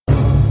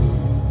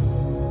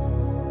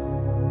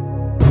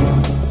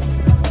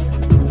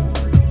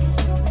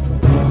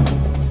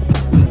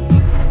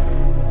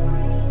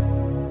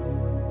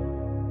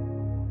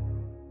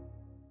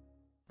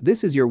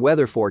This is your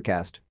weather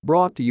forecast,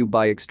 brought to you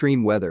by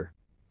Extreme Weather.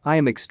 I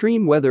am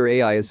Extreme Weather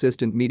AI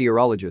Assistant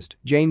Meteorologist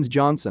James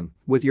Johnson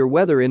with your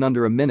weather in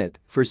under a minute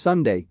for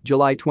Sunday,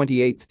 July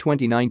 28,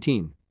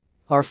 2019.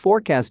 Our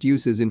forecast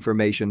uses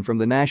information from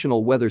the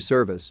National Weather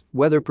Service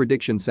Weather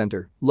Prediction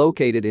Center,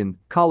 located in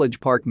College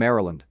Park,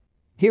 Maryland.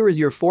 Here is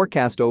your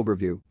forecast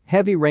overview.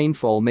 Heavy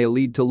rainfall may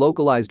lead to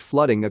localized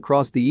flooding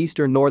across the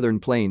eastern northern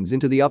plains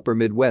into the upper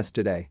Midwest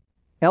today.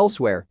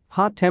 Elsewhere,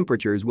 hot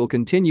temperatures will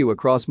continue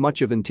across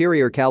much of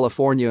interior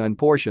California and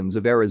portions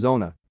of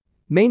Arizona.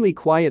 Mainly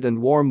quiet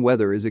and warm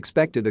weather is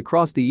expected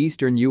across the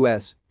eastern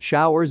U.S.,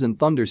 showers and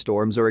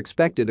thunderstorms are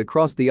expected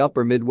across the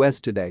upper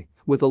Midwest today,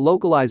 with a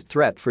localized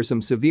threat for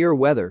some severe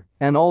weather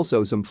and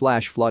also some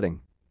flash flooding.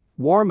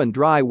 Warm and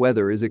dry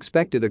weather is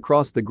expected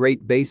across the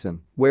Great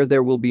Basin, where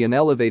there will be an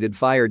elevated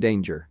fire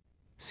danger.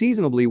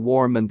 Seasonably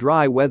warm and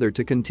dry weather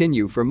to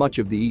continue for much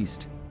of the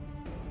east.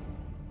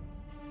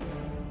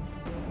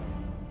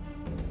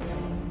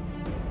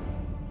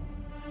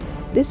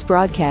 This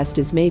broadcast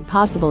is made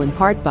possible in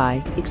part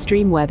by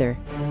Extreme Weather.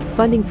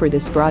 Funding for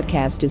this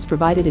broadcast is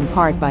provided in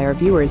part by our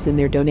viewers and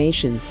their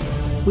donations.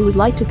 We would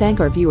like to thank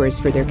our viewers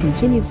for their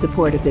continued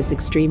support of this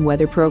Extreme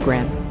Weather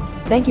program.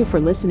 Thank you for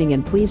listening,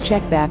 and please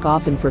check back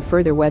often for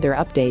further weather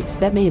updates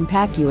that may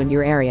impact you and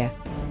your area.